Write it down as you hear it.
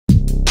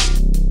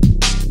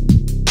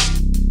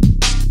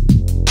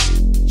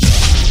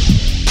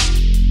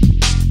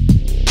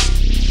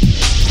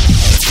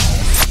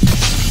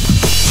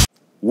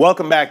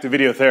Welcome back to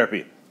Video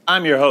Therapy.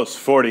 I'm your host,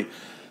 Fordy.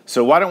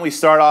 So why don't we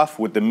start off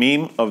with the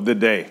meme of the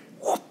day.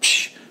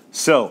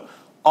 So,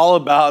 all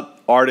about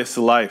artist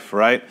life,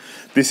 right?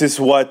 This is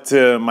what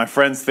my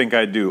friends think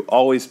I do.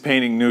 Always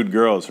painting nude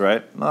girls,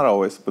 right? Not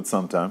always, but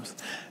sometimes.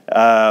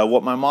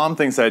 What my mom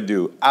thinks I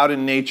do, out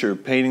in nature,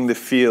 painting the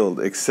field,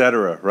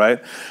 etc., right?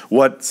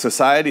 What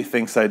society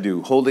thinks I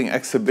do, holding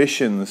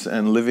exhibitions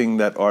and living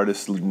that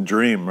artist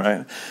dream,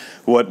 right?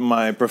 What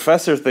my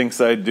professor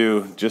thinks I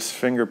do, just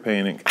finger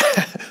painting.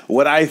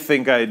 What I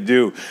think I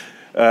do,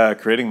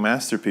 creating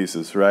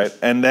masterpieces, right?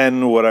 And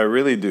then what I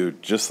really do,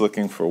 just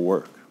looking for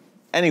work.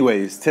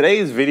 Anyways,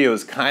 today's video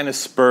is kind of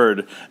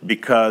spurred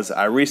because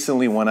I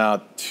recently went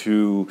out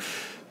to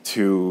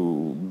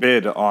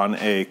bid on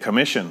a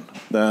commission.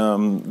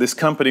 The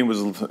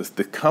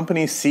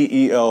company's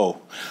CEO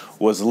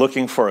was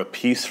looking for a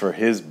piece for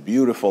his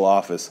beautiful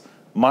office.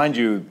 Mind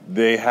you,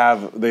 they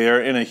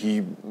are in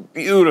a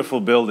beautiful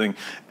building,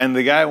 and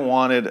the guy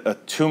wanted a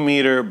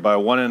 2-meter by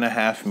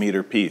 1.5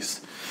 meter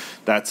piece.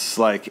 That's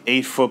like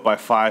 8 foot by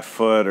 5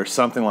 foot or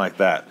something like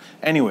that.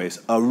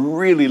 Anyways, a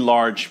really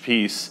large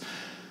piece.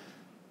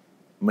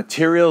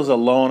 Materials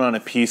alone on a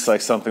piece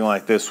like something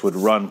like this would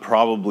run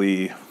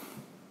probably,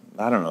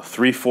 I don't know,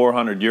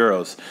 300-400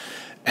 euros.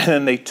 And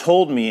then they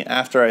told me,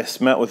 after I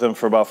met with them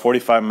for about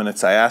 45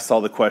 minutes, I asked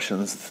all the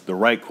questions, the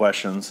right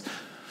questions.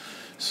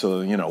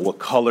 So, you know, what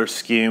color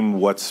scheme,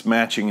 what's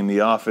matching in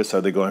the office? Are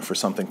they going for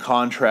something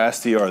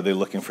contrasty, or are they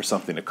looking for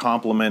something to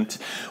complement?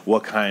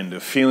 What kind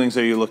of feelings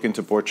are you looking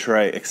to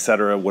portray,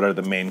 etc.? What are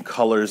the main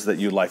colors that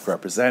you like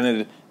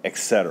represented,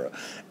 etc.?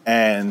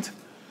 And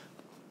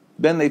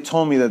then they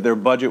told me that their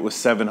budget was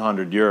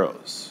 700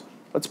 euros.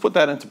 Let's put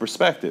that into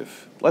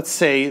perspective. Let's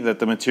say that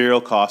the material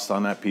cost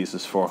on that piece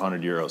is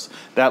 400 euros.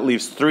 That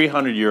leaves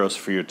 300 euros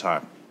for your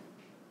time.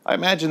 I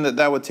imagine that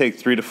that would take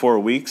 3 to 4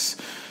 weeks.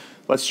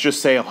 Let's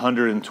just say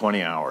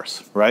 120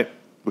 hours, right?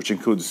 Which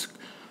includes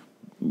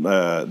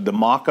the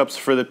mock-ups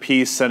for the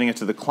piece, sending it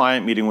to the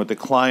client, meeting with the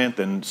client,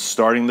 then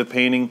starting the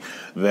painting,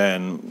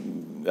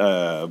 then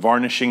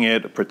varnishing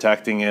it,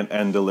 protecting it,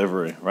 and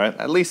delivery, right?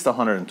 At least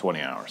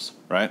 120 hours,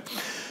 right?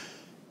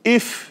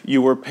 If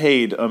you were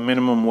paid a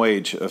minimum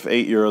wage of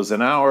 8 euros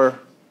an hour,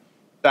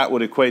 that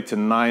would equate to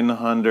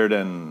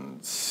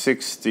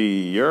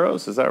 960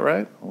 euros, is that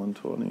right?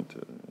 120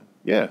 to,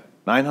 yeah,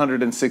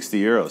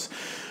 960 euros.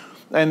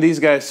 And these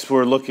guys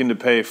were looking to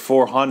pay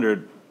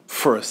 400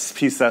 for a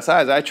piece that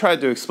size. I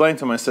tried to explain to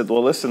them, I said,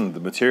 well, listen,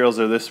 the materials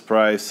are this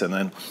price, and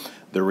then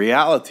the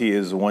reality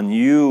is when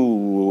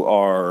you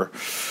are,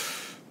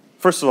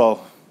 first of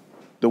all,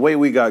 the way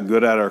we got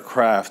good at our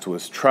craft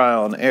was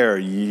trial and error,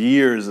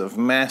 years of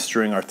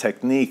mastering our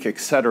technique,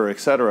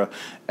 etc.,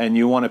 and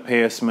you want to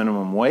pay us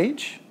minimum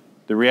wage?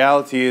 The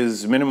reality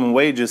is minimum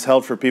wage is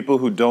held for people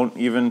who don't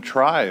even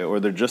try,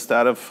 or they're just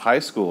out of high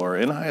school or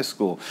in high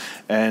school,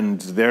 and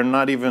they're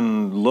not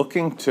even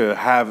looking to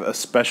have a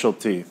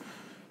specialty.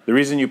 The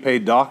reason you pay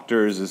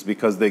doctors is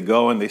because they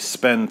go and they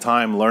spend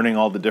time learning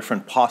all the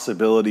different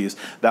possibilities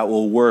that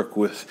will work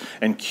with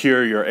and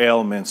cure your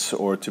ailments,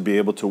 or to be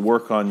able to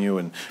work on you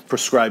and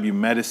prescribe you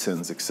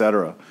medicines,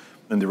 etc.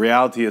 And the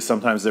reality is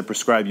sometimes they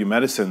prescribe you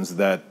medicines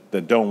that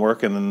don't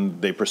work, and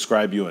then they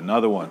prescribe you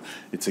another one.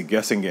 It's a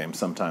guessing game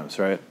sometimes,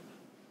 right?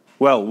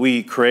 Well,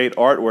 we create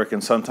artwork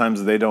and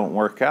sometimes they don't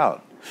work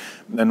out.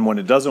 And when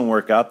it doesn't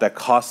work out, that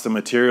cost of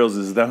materials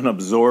is then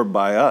absorbed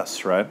by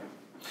us, right?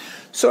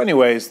 So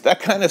anyways,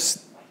 that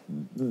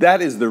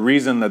is the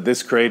reason that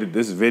this created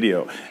this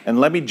video. And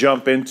let me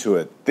jump into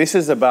it. This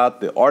is about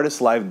the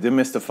artist life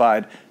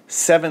demystified.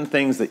 7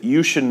 things that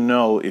you should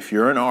know if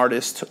you're an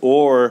artist,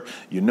 or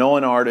you know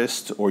an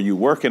artist, or you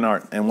work in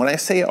art. And when I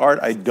say art,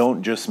 I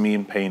don't just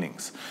mean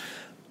paintings.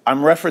 I'm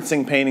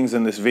referencing paintings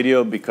in this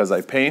video because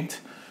I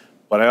paint,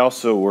 but I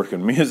also work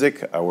in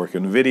music, I work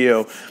in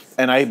video,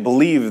 and I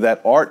believe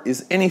that art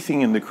is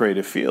anything in the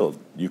creative field.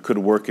 You could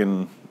work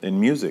in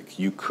music,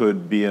 you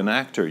could be an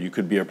actor, you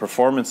could be a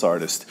performance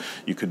artist,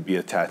 you could be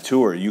a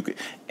tattooer,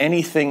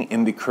 anything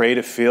in the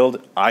creative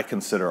field I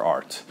consider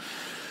art.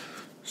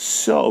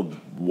 So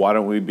why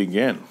don't we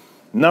begin?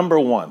 Number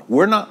 1,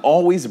 we're not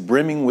always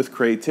brimming with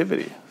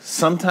creativity.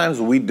 Sometimes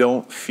we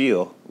don't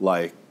feel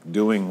like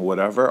doing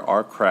whatever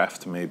our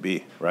craft may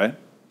be, right?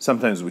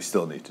 Sometimes we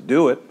still need to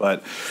do it,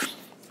 but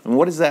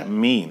what does that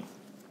mean?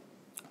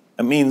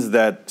 It means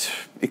that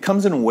it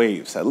comes in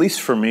waves. At least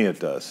for me it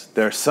does.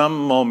 There are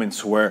some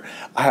moments where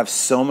I have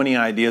so many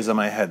ideas in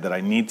my head that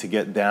I need to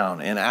get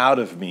down and out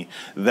of me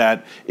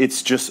that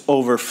it's just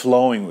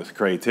overflowing with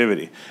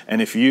creativity.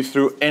 And if you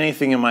threw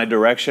anything in my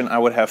direction, I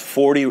would have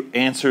 40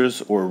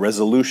 answers or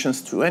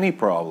resolutions to any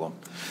problem.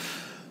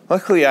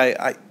 Luckily,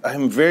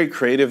 I'm very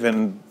creative,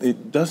 and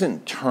it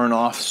doesn't turn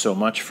off so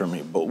much for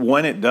me. But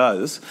when it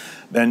does,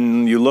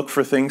 then you look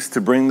for things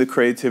to bring the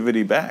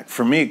creativity back.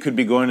 For me, it could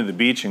be going to the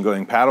beach and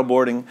going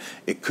paddleboarding.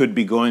 It could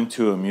be going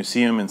to a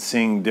museum and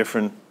seeing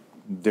different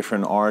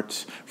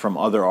art from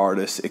other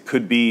artists. It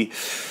could be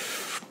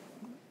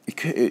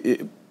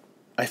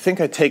I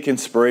think I take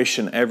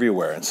inspiration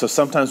everywhere. And so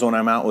sometimes when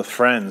I'm out with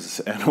friends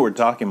and we're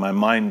talking, my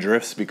mind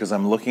drifts because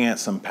I'm looking at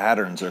some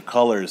patterns or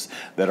colors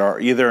that are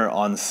either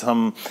on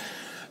some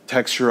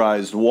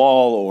texturized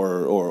wall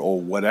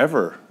or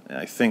whatever.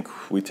 I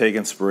think we take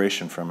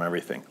inspiration from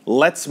everything.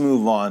 Let's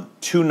move on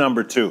to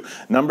number 2.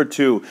 Number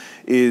 2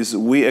 is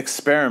we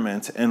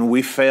experiment and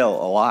we fail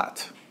a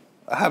lot.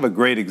 I have a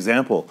great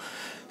example.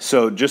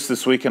 So just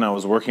this weekend I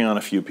was working on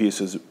a few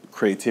pieces,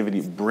 creativity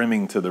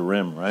brimming to the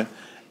rim, right?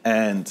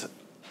 And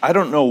I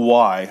don't know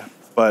why,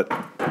 but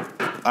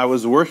I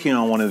was working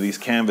on one of these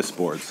canvas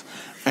boards,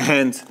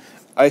 and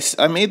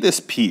I made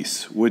this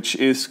piece, which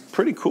is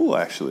pretty cool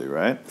actually,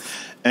 right?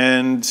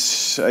 And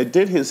I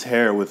did his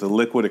hair with a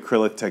liquid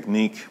acrylic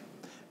technique,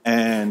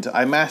 and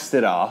I masked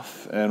it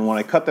off. And when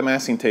I cut the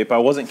masking tape, I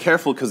wasn't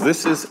careful because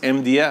this is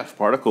MDF,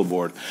 particle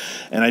board,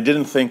 and I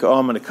didn't think, oh,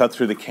 I'm going to cut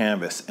through the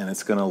canvas and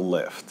it's going to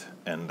lift.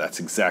 And that's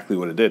exactly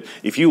what it did.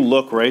 If you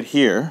look right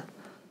here,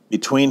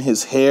 between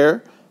his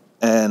hair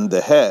and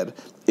the head,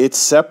 it's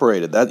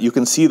separated. That you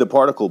can see the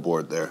particle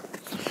board there.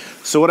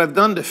 So what I've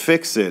done to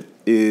fix it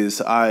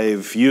is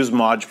I've used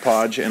Mod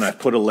Podge and I've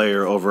put a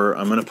layer over.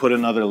 I'm going to put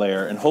another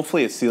layer, and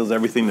hopefully it seals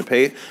everything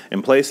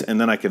in place, and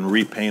then I can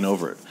repaint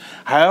over it.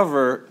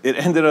 However, it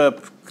ended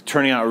up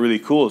turning out really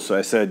cool, so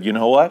I said, you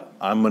know what?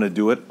 I'm going to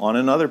do it on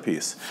another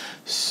piece.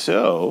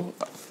 So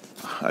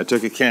I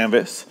took a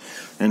canvas,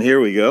 and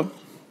here we go.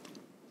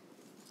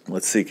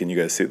 Let's see, can you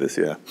guys see this?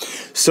 Yeah.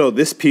 So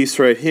this piece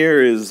right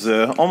here is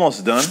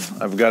almost done.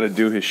 I've got to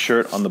do his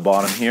shirt on the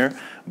bottom here,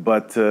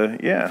 but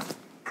yeah,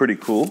 pretty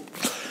cool.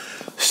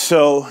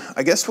 So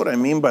I guess what I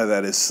mean by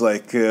that is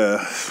like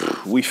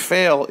we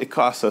fail, it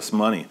costs us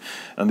money.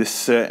 And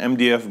this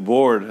MDF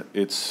board,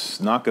 it's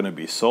not going to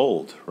be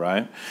sold,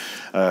 right?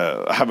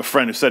 I have a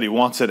friend who said he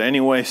wants it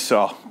anyway,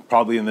 so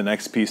probably in the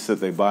next piece that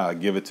they buy, I'll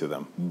give it to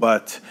them.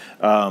 But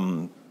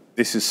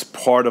this is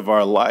part of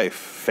our life.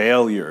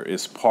 Failure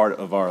is part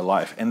of our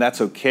life, and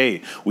that's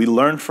okay. We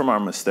learn from our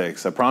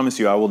mistakes. I promise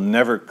you, I will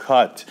never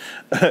cut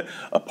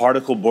a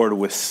particle board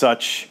with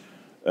such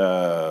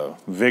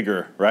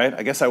vigor, right?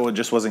 I guess I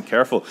just wasn't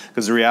careful,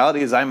 because the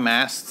reality is I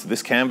masked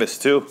this canvas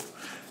too,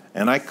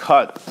 and I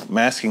cut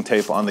masking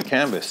tape on the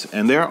canvas,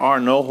 and there are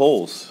no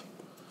holes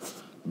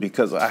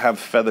because I have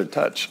feathered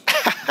touch.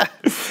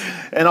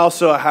 And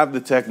also I have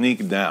the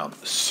technique down.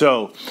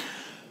 So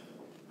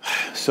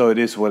it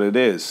is what it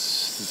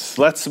is.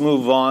 Let's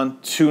move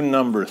on to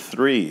number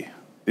 3.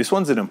 This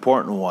one's an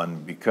important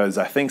one because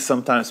I think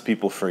sometimes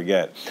people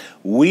forget.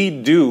 We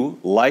do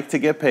like to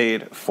get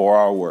paid for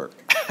our work.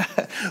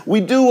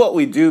 We do what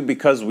we do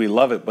because we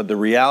love it, but the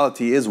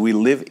reality is we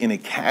live in a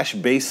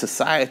cash-based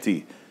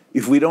society.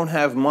 If we don't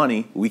have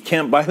money, we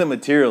can't buy the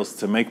materials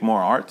to make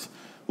more art.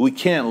 We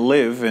can't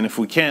live, and if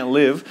we can't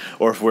live,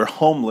 or if we're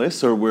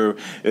homeless, or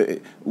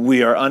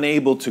we are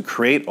unable to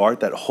create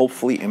art that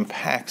hopefully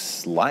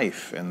impacts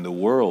life and the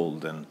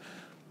world. And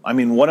I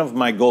mean, one of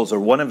my goals, or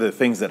one of the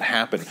things that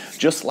happened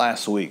just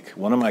last week,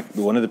 one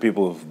of the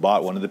people who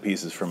bought one of the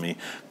pieces from me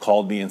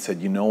called me and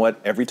said, you know what?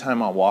 Every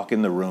time I walk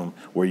in the room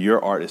where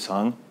your art is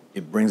hung,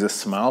 it brings a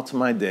smile to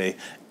my day,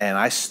 and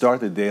I start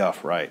the day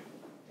off right.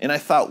 And I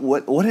thought,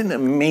 what an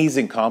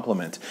amazing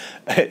compliment.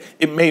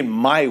 It made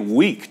my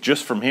week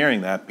just from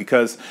hearing that,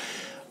 because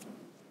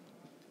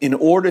in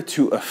order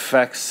to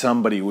affect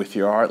somebody with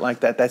your art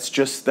like that,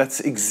 that's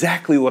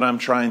exactly what I'm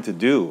trying to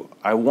do.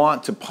 I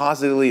want to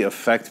positively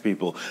affect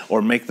people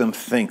or make them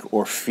think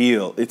or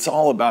feel. It's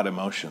all about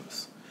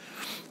emotions.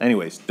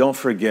 Anyways, don't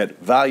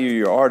forget, value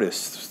your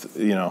artists.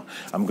 You know,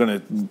 I'm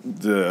going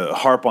to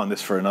harp on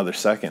this for another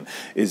second,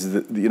 is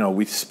that, you know,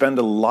 we spend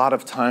a lot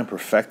of time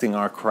perfecting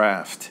our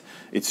craft.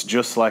 It's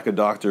just like a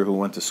doctor who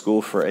went to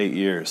school for 8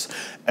 years.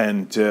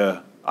 And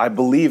I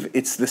believe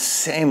it's the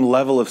same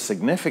level of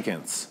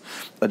significance.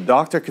 A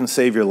doctor can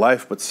save your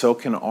life, but so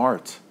can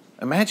art.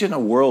 Imagine a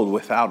world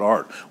without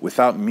art,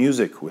 without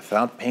music,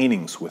 without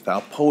paintings,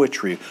 without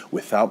poetry,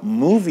 without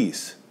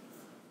movies.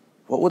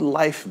 What would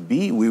life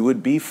be? We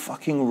would be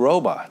fucking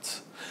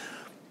robots.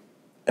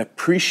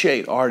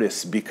 Appreciate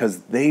artists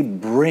because they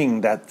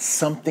bring that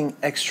something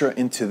extra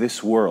into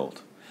this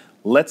world.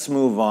 Let's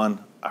move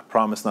on. I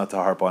promise not to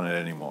harp on it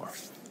anymore.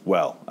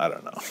 Well, I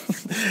don't know.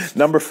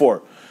 Number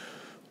 4,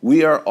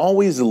 we are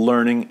always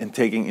learning and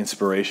taking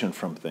inspiration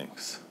from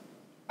things.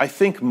 I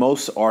think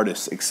most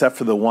artists, except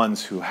for the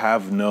ones who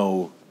have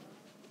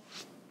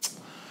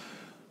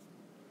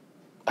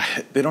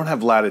they don't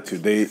have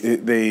latitude.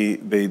 They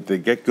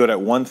get good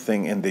at one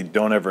thing and they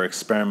don't ever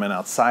experiment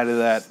outside of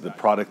that, the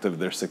product of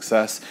their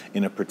success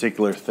in a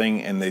particular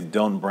thing, and they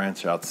don't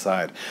branch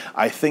outside.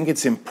 I think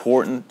it's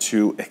important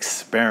to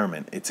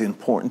experiment. It's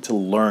important to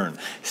learn,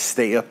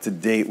 stay up to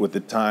date with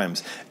the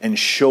times, and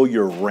show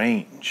your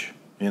range.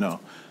 You know,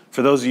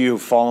 for those of you who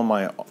follow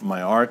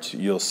my art,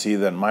 you'll see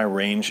that my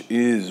range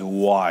is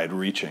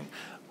wide-reaching.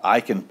 I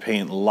can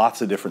paint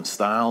lots of different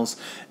styles,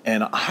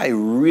 and I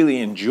really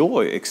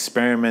enjoy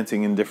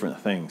experimenting in different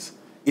things.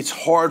 It's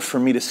hard for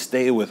me to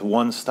stay with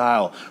one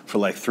style for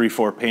like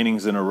 3-4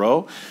 paintings in a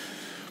row.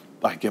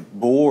 I get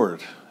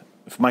bored.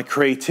 my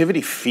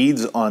creativity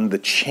feeds on the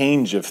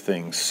change of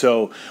things.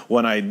 So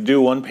when I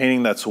do one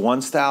painting that's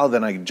one style,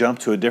 then I jump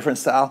to a different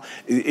style.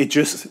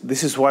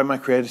 This is why my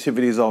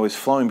creativity is always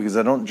flowing, because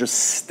I don't just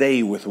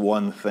stay with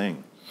one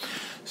thing.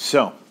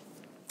 So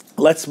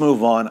let's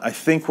move on. I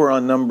think we're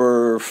on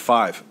number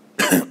 5.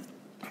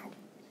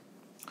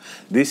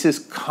 This is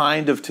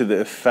kind of to the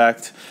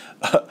effect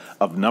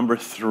of number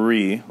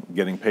 3,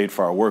 getting paid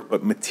for our work,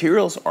 but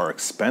materials are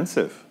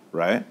expensive,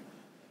 right?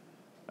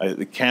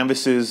 The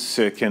canvases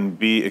can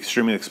be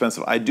extremely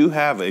expensive. I do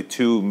have a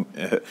 2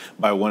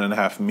 by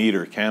 1.5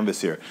 meter canvas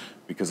here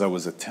because I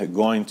was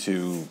going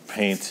to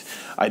paint.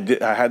 I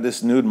had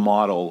this nude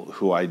model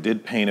who I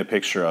did paint a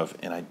picture of,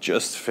 and I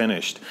just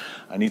finished.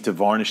 I need to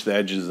varnish the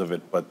edges of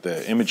it, but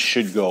the image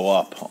should go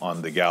up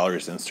on the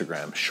gallery's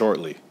Instagram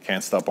shortly.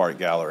 Can't Stop Art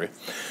Gallery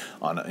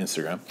on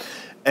Instagram.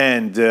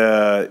 And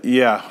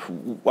yeah,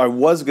 I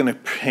was going to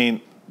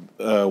paint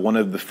one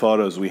of the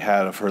photos we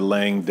had of her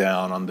laying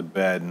down on the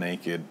bed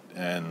naked,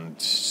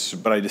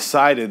 but I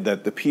decided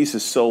that the piece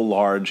is so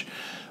large,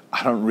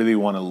 I don't really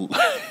want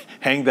to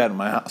hang that in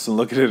my house and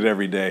look at it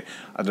every day.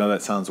 I know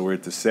that sounds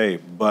weird to say,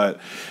 but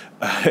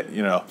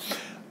you know,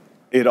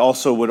 it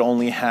also would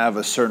only have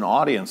a certain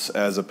audience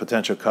as a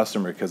potential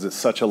customer because it's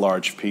such a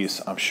large piece.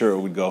 I'm sure it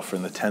would go for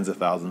in the tens of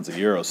thousands of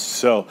euros.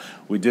 So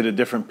we did a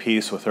different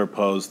piece with her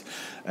posed,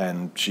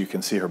 and you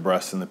can see her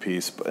breasts in the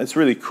piece. But it's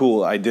really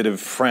cool. I did a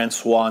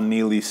Francois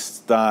Neely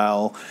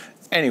style.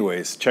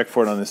 Anyways, check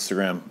for it on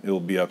Instagram. It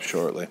will be up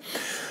shortly.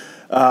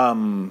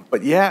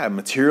 But yeah,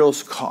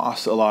 materials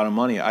cost a lot of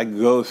money. I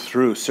go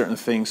through certain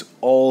things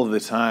all the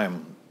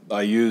time.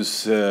 I use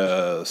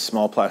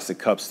small plastic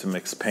cups to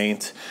mix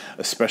paint,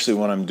 especially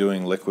when I'm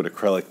doing liquid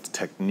acrylic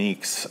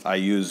techniques. I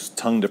use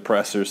tongue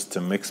depressors to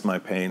mix my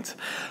paint.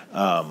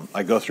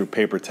 I go through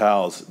paper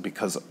towels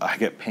because I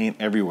get paint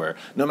everywhere.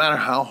 No matter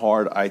how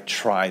hard I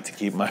try to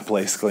keep my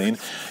place clean,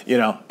 you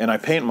know, and I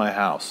paint my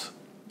house.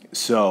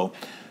 So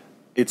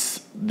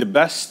it's the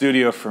best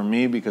studio for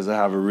me because I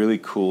have a really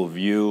cool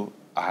view.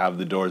 I have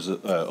the doors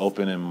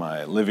open in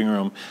my living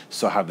room,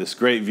 so I have this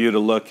great view to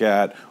look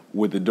at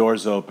with the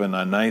doors open,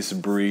 a nice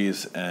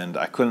breeze, and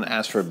I couldn't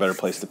ask for a better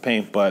place to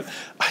paint, but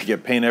I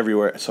get paint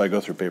everywhere, so I go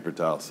through paper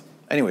towels.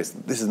 Anyways,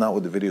 this is not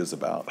what the video is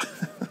about.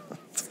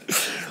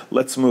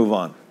 Let's move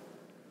on.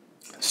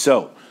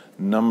 So,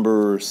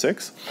 number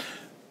 6.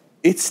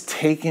 It's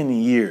taken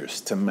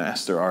years to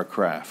master our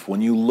craft.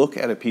 When you look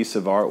at a piece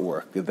of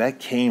artwork, that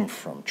came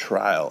from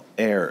trial,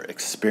 error,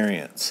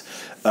 experience.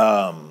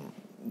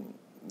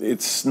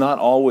 It's not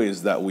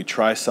always that we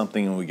try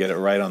something and we get it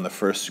right on the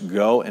first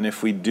go. And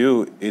if we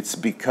do, it's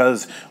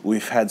because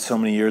we've had so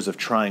many years of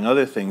trying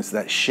other things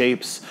that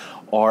shapes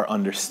our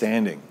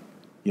understanding.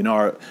 You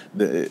know,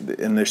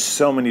 and there's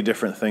so many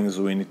different things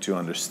we need to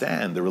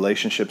understand. The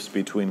relationships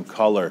between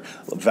color,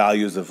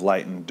 values of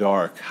light and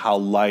dark, how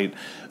light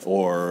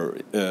or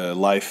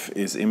life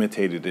is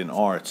imitated in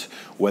art,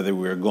 whether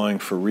we're going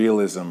for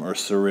realism or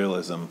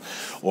surrealism,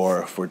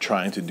 or if we're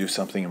trying to do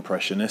something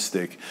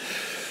impressionistic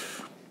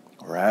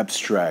or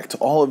abstract.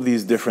 All of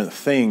these different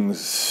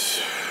things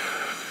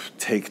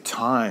take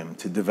time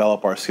to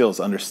develop our skills,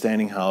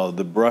 understanding how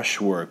the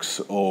brush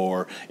works,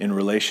 or in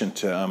relation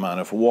to the amount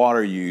of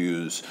water you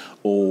use,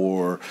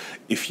 or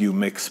if you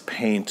mix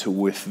paint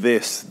with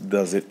this,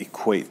 does it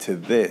equate to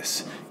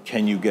this?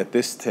 Can you get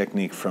this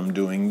technique from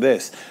doing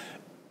this?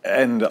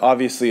 And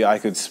obviously I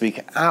could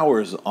speak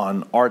hours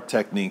on art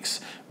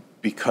techniques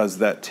because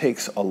that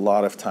takes a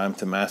lot of time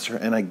to master,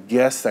 and I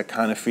guess that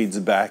kind of feeds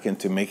back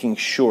into making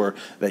sure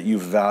that you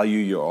value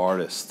your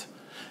artist.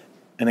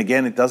 And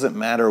again, it doesn't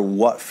matter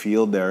what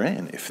field they're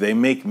in. If they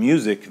make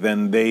music,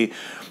 then they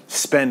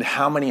spend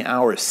how many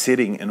hours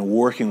sitting and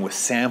working with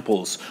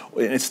samples.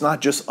 It's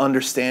not just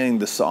understanding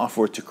the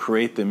software to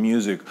create the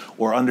music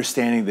or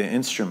understanding the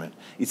instrument.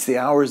 It's the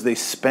hours they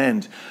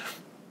spend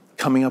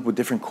coming up with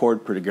different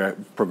chord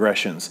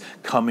progressions,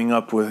 coming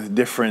up with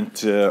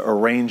different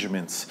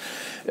arrangements.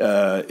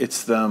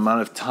 It's the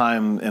amount of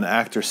time an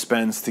actor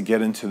spends to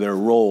get into their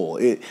role.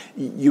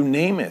 You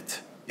name it.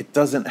 It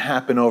doesn't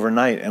happen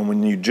overnight. And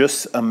when you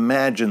just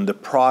imagine the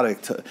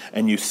product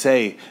and you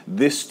say,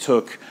 this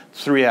took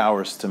 3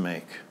 hours to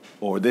make,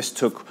 or this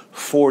took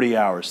 40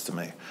 hours to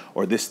make,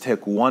 or this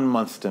took 1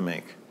 month to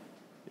make,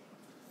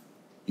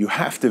 you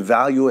have to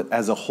value it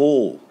as a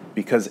whole,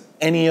 because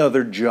any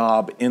other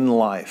job in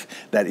life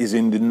that is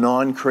in the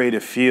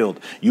non-creative field,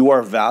 you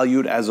are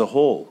valued as a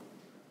whole.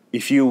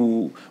 If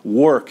you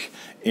work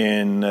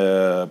in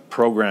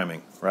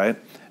programming, right,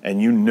 and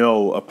you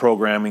know a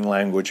programming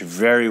language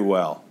very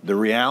well, the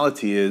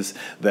reality is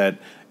that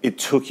it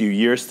took you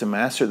years to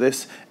master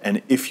this,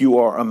 and if you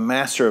are a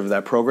master of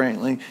that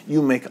programming,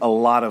 you make a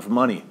lot of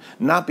money.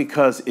 Not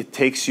because it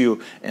takes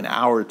you an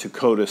hour to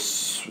code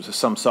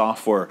some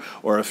software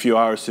or a few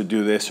hours to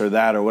do this or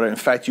that or whatever. In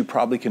fact, you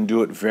probably can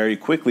do it very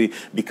quickly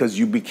because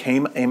you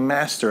became a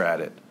master at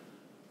it.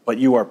 But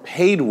you are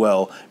paid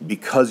well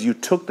because you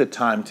took the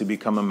time to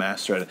become a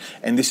master at it.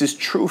 And this is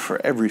true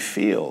for every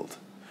field.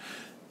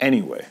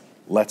 Anyway,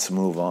 let's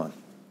move on.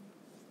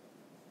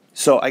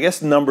 So I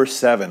guess number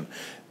 7,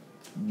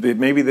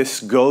 maybe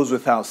this goes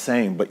without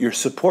saying, but your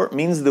support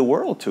means the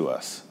world to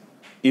us.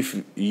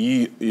 If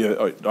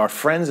our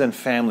friends and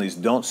families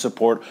don't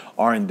support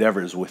our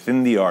endeavors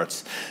within the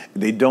arts,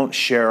 they don't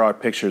share our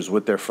pictures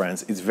with their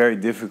friends, it's very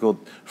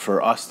difficult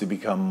for us to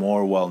become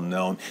more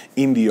well-known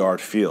in the art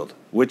field,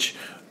 which,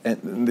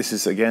 and this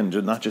is, again,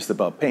 not just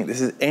about paint.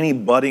 This is any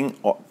budding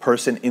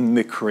person in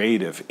the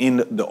creative,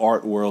 in the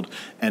art world,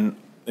 and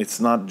it's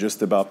not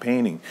just about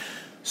painting.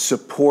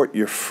 Support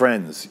your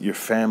friends, your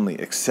family,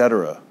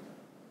 etc.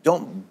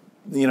 Don't,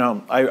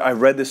 I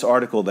read this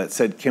article that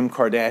said Kim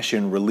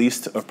Kardashian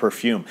released a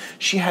perfume.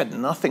 She had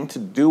nothing to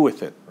do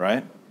with it,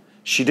 right?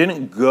 She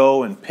didn't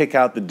go and pick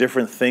out the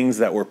different things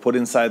that were put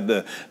inside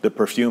the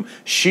perfume.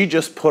 She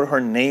just put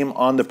her name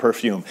on the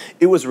perfume.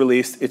 It was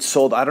released. It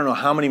sold I don't know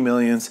how many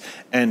millions.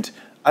 And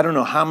I don't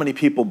know how many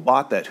people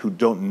bought that who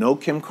don't know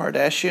Kim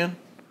Kardashian.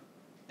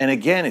 And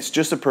again, it's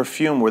just a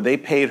perfume where they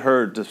paid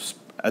her to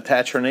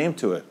attach her name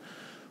to it.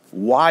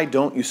 Why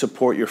don't you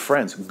support your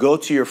friends? Go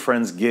to your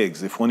friends'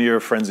 gigs. If one of your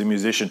friends is a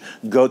musician,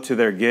 go to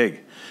their gig.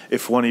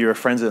 If one of your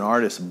friends is an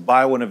artist,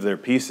 buy one of their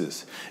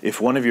pieces.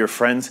 If one of your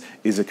friends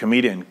is a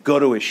comedian, go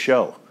to his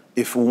show.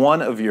 If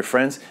one of your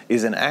friends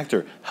is an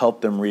actor,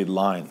 help them read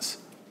lines.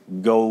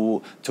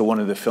 Go to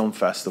one of the film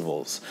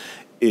festivals.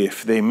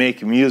 If they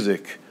make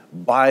music,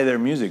 buy their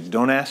music.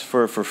 Don't ask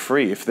for it for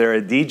free. If they're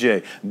a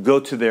DJ, go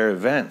to their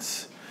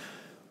events.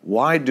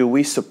 Why do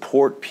we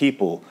support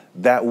people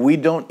that we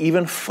don't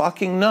even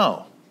fucking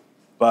know?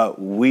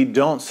 But we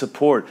don't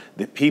support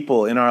the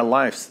people in our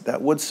lives that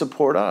would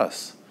support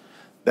us.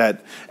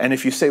 And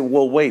if you say,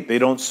 well, wait, they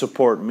don't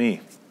support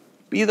me.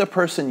 Be the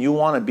person you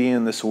want to be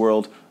in this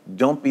world.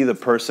 Don't be the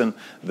person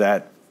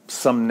that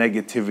some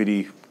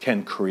negativity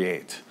can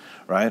create,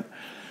 right?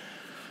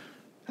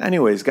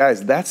 Anyways,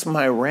 guys, that's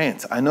my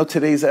rant. I know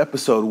today's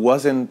episode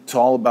wasn't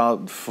all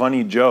about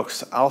funny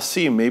jokes. I'll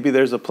see. Maybe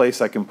there's a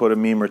place I can put a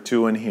meme or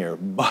two in here.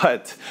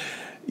 But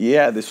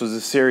yeah, this was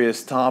a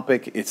serious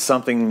topic. It's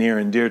something near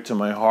and dear to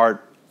my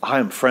heart. I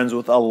am friends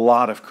with a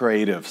lot of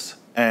creatives,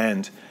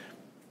 and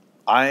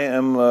I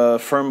am a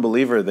firm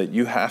believer that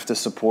you have to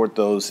support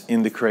those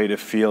in the creative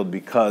field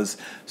because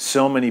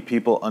so many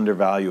people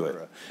undervalue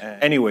it.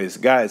 Anyways,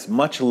 guys,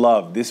 much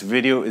love. This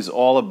video is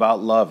all about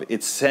love.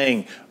 It's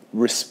saying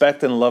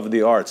respect and love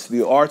the arts.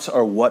 The arts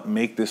are what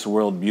make this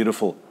world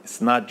beautiful. It's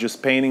not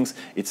just paintings.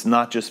 It's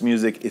not just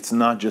music. It's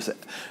not just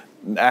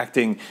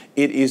acting.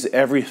 It is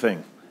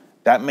everything.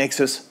 That makes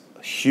us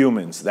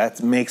humans.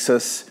 That makes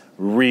us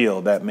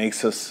real. That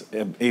makes us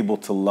able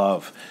to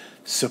love.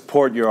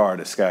 Support your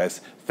artists,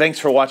 guys. Thanks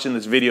for watching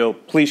this video.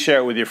 Please share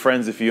it with your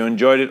friends if you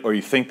enjoyed it or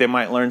you think they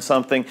might learn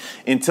something.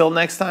 Until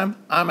next time,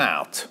 I'm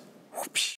out.